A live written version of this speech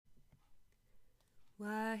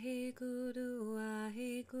Waheguru,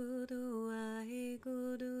 Waheguru,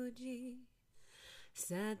 Waheguruji.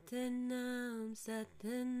 Satanam,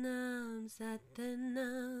 Satanam,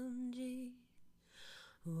 Satanam Ji.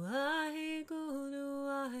 Waheguru,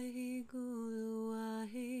 Waheguru,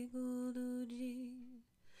 Waheguruji.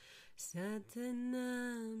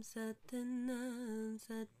 Satanam, Satanam,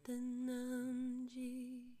 Satanam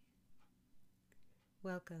Ji.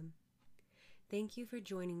 Welcome. Thank you for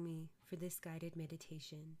joining me for this guided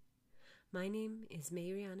meditation. My name is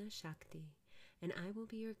Mariana Shakti, and I will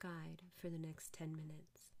be your guide for the next 10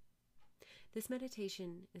 minutes. This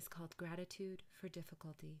meditation is called Gratitude for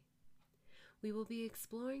Difficulty. We will be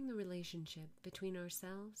exploring the relationship between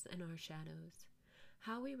ourselves and our shadows,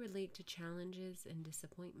 how we relate to challenges and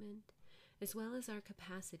disappointment, as well as our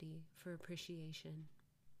capacity for appreciation.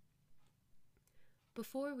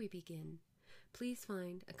 Before we begin, please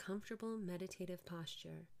find a comfortable meditative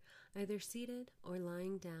posture, either seated or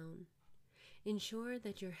lying down. Ensure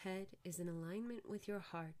that your head is in alignment with your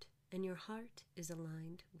heart and your heart is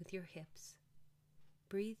aligned with your hips.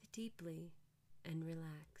 Breathe deeply and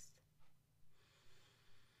relax.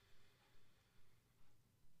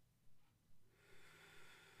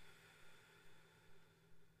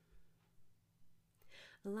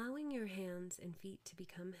 Allowing your hands and feet to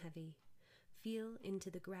become heavy, feel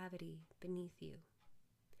into the gravity beneath you.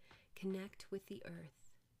 Connect with the earth.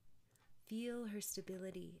 Feel her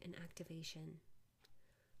stability and activation.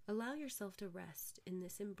 Allow yourself to rest in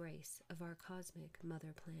this embrace of our cosmic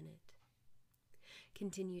mother planet.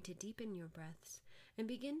 Continue to deepen your breaths and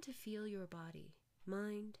begin to feel your body,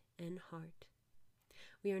 mind, and heart.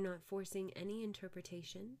 We are not forcing any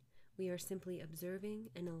interpretation. We are simply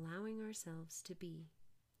observing and allowing ourselves to be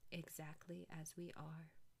exactly as we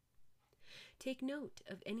are. Take note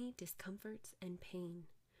of any discomforts and pain,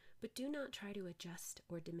 but do not try to adjust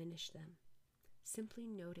or diminish them. Simply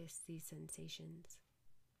notice these sensations.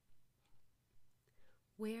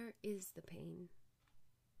 Where is the pain?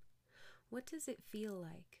 What does it feel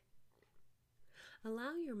like?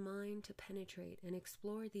 Allow your mind to penetrate and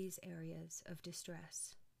explore these areas of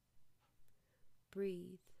distress.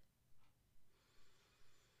 Breathe.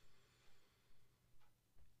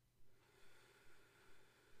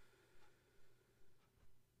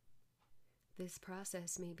 This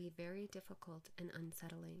process may be very difficult and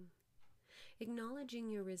unsettling.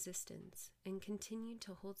 Acknowledging your resistance and continue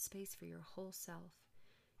to hold space for your whole self,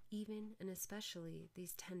 even and especially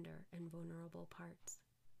these tender and vulnerable parts.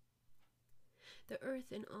 The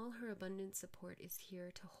earth in all her abundant support is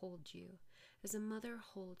here to hold you as a mother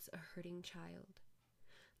holds a hurting child.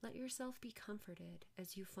 Let yourself be comforted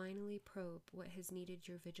as you finally probe what has needed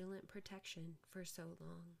your vigilant protection for so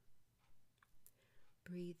long.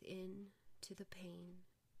 Breathe in to the pain.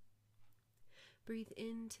 Breathe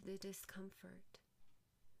into the discomfort.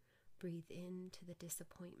 Breathe into the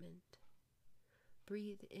disappointment.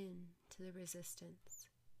 Breathe in to the resistance.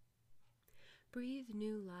 Breathe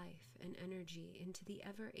new life and energy into the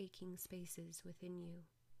ever-aching spaces within you.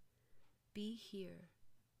 Be here,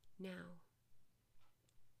 now.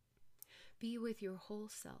 Be with your whole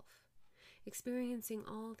self, experiencing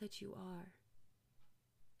all that you are.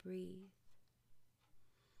 Breathe.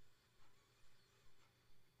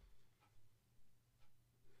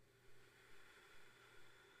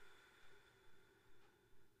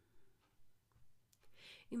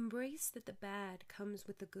 Embrace that the bad comes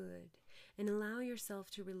with the good, and allow yourself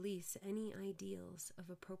to release any ideals of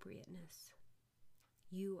appropriateness.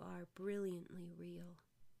 You are brilliantly real.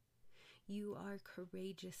 You are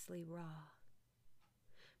courageously raw.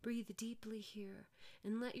 Breathe deeply here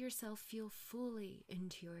and let yourself feel fully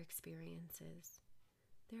into your experiences.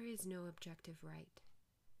 There is no objective right,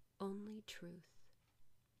 only truth.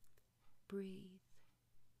 Breathe.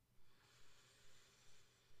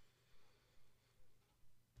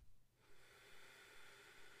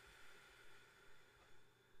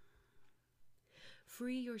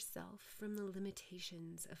 Free yourself from the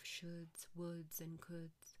limitations of shoulds, woulds, and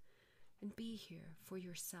coulds, and be here for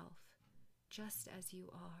yourself, just as you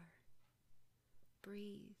are.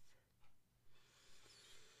 Breathe.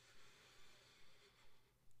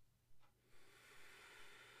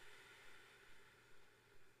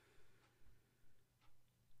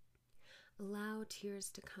 Allow tears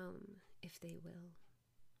to come, if they will.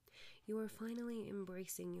 You are finally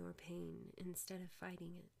embracing your pain instead of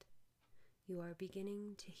fighting it. You are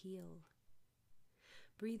beginning to heal.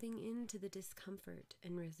 Breathing into the discomfort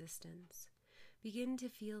and resistance, begin to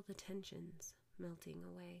feel the tensions melting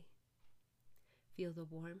away. Feel the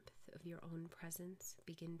warmth of your own presence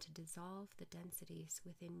begin to dissolve the densities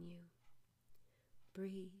within you.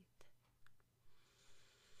 Breathe.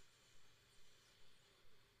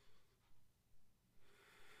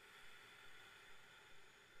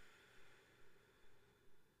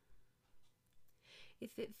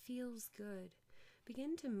 If it feels good,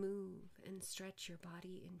 begin to move and stretch your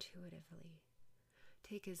body intuitively.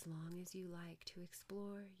 Take as long as you like to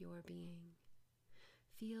explore your being.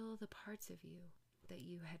 Feel the parts of you that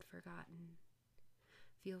you had forgotten.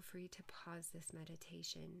 Feel free to pause this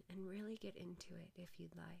meditation and really get into it if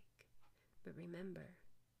you'd like. But remember,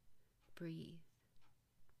 breathe.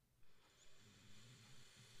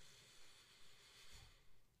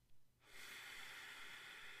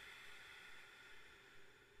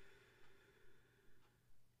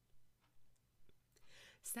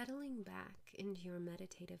 Settling back into your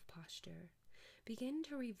meditative posture, begin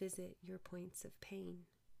to revisit your points of pain.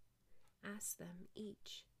 Ask them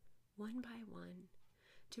each, one by one,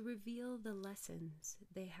 to reveal the lessons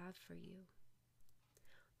they have for you.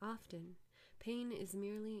 Often, pain is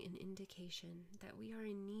merely an indication that we are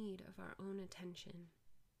in need of our own attention.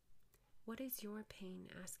 What is your pain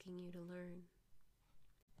asking you to learn?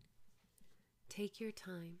 Take your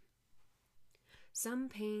time. Some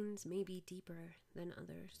pains may be deeper than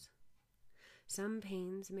others. Some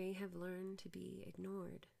pains may have learned to be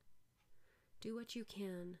ignored. Do what you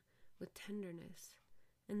can with tenderness,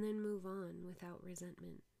 and then move on without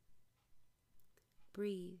resentment.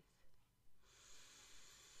 Breathe.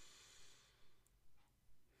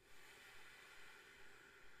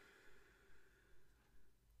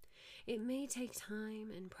 It may take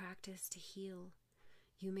time and practice to heal.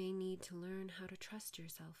 You may need to learn how to trust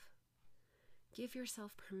yourself. Give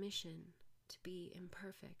yourself permission to be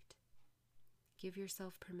imperfect. Give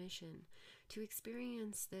yourself permission to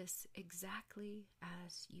experience this exactly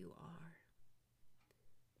as you are.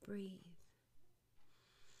 Breathe.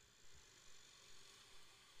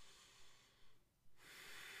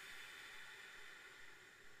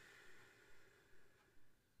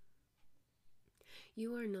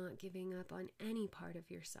 You are not giving up on any part of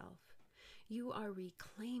yourself. You are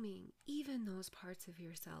reclaiming even those parts of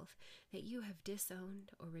yourself that you have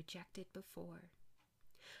disowned or rejected before.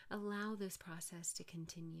 Allow this process to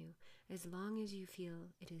continue as long as you feel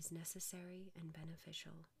it is necessary and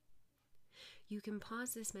beneficial. You can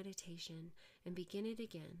pause this meditation and begin it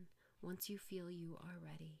again once you feel you are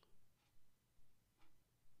ready.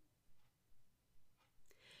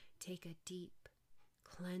 Take a deep,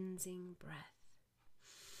 cleansing breath.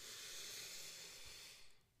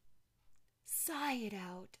 Sigh it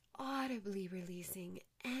out, audibly releasing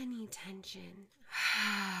any tension.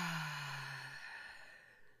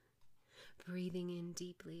 Breathing in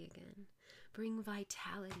deeply again. Bring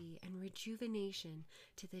vitality and rejuvenation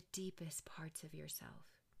to the deepest parts of yourself.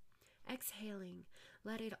 Exhaling,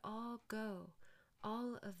 let it all go,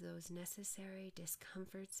 all of those necessary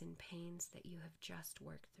discomforts and pains that you have just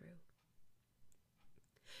worked through.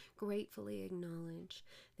 Gratefully acknowledge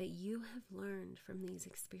that you have learned from these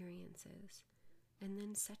experiences, and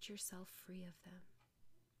then set yourself free of them.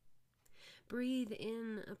 Breathe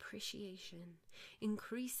in appreciation,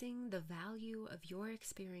 increasing the value of your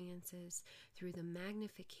experiences through the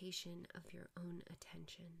magnification of your own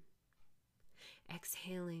attention.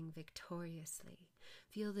 Exhaling victoriously,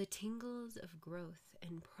 feel the tingles of growth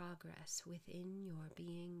and progress within your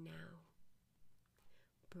being now.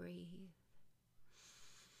 Breathe.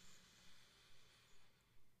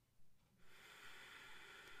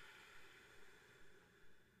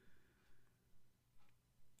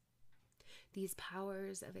 These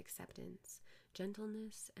powers of acceptance,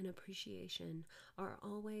 gentleness, and appreciation are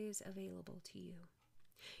always available to you.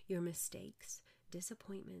 Your mistakes,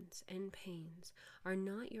 disappointments, and pains are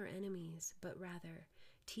not your enemies, but rather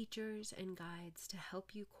teachers and guides to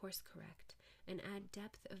help you course correct and add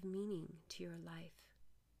depth of meaning to your life.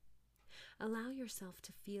 Allow yourself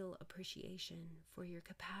to feel appreciation for your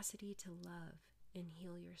capacity to love and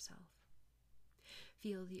heal yourself.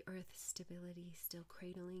 Feel the earth's stability still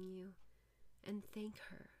cradling you, and thank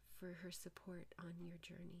her for her support on your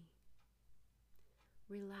journey.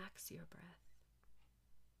 Relax your breath.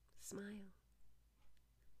 Smile.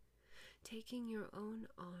 Taking your own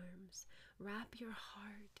arms, wrap your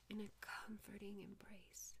heart in a comforting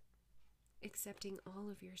embrace, accepting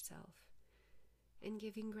all of yourself, and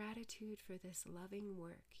giving gratitude for this loving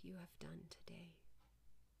work you have done today.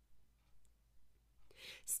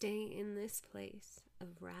 Stay in this place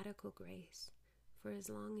of radical grace for as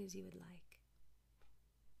long as you would like.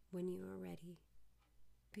 When you are ready,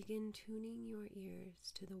 begin tuning your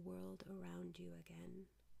ears to the world around you again,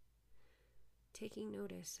 taking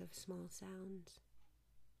notice of small sounds.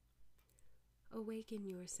 Awaken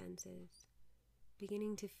your senses,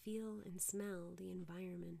 beginning to feel and smell the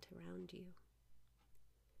environment around you.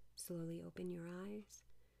 Slowly open your eyes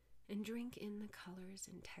and drink in the colors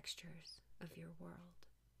and textures of your world.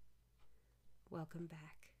 Welcome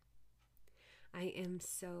back. I am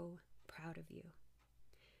so proud of you.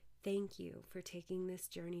 Thank you for taking this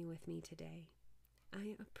journey with me today.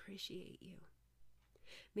 I appreciate you.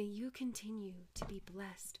 May you continue to be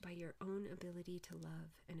blessed by your own ability to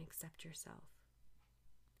love and accept yourself.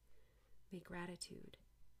 May gratitude,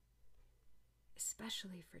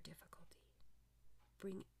 especially for difficulty,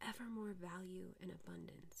 bring ever more value and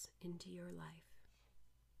abundance into your life.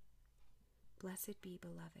 Blessed be,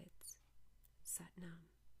 beloveds. Sat Nam.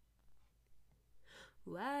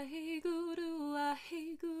 Waheguru,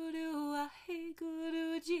 Waheguru,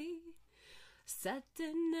 Waheguru Ji.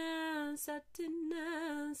 Satnam,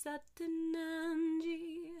 Satnam, Satnam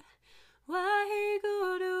Ji.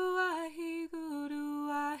 Waheguru, Waheguru,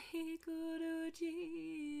 Waheguru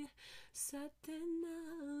Ji.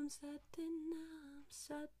 Satnam, Satnam,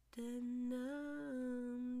 Satnam.